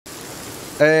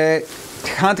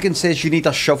Cardigan says you need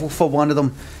a shovel for one of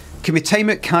them. Can we time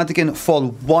out Cardigan for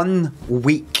 1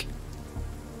 week?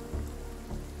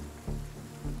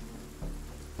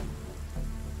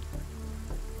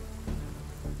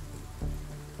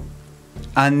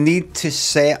 I need to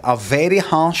set a very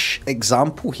harsh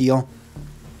example here,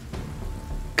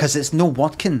 because it's no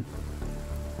working.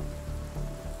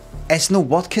 It's no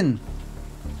working.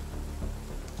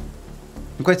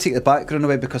 I'm going to take the background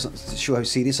away because to show how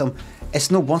serious I am. It's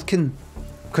not working,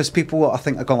 because people I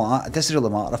think are going like that. It doesn't really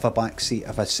matter if I backseat,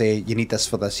 if I say you need this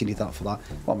for this, you need that for that.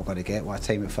 What am I going to get? Why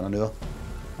time it for an hour?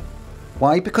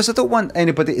 Why? Because I don't want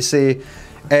anybody to say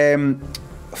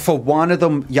for one of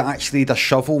them you actually need a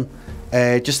shovel.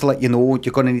 Just to let you know,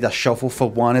 you're going to need a shovel for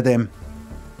one of them.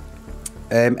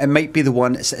 It might be the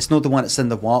one, it's not the one that's in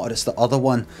the water, it's the other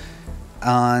one.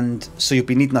 And so you'll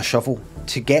be needing a shovel.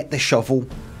 To get the shovel,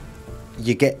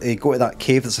 you go to that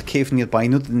cave. There's a cave nearby,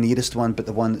 not the nearest one, but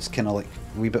the one that's kind of like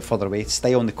a wee bit further away.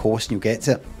 Stay on the coast and you'll get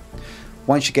to it.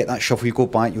 Once you get that shovel, you go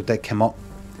back, you'll dig him up.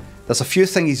 There's a few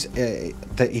things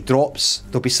that he drops.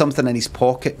 There'll be something in his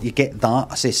pocket. You get that.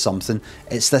 I say something.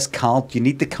 It's this card. You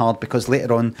need the card because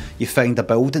later on you find a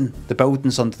building. The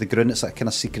building's under the ground. It's like a kind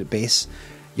of secret base.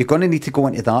 You're going to need to go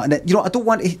into that. And you know, I don't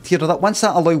want to hear that. Once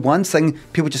that allow one thing,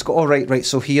 people just go, oh, right,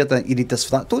 so here, then you need this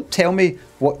for that. Don't tell me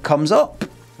what comes up.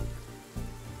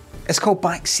 It's called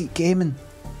Backseat Gaming.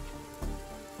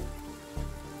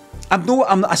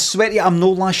 I swear to you, I'm no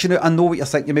lashing out. I know what you're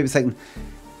thinking. You may be thinking,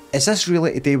 is this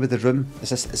really to do with the room? Is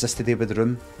this to do with the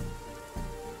room?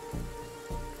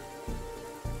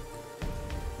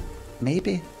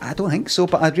 Maybe. I don't think so,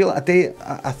 but I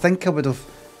think I would have.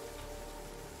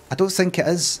 I don't think it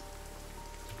is.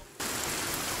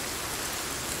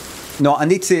 No, I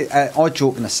need to, all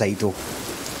joking aside though,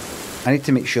 I need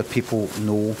to make sure people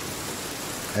know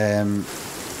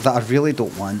that I really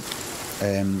don't want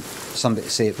somebody to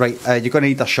say, right, you're going to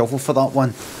need a shovel for that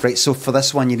one. Right, so for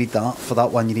this one you need that, for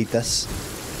that one you need this.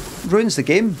 Ruins the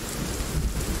game.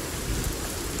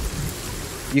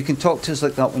 You can talk to us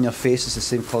like that when your face is the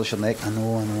same colour as your neck. I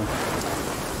know. I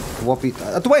don't want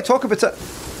to talk about it.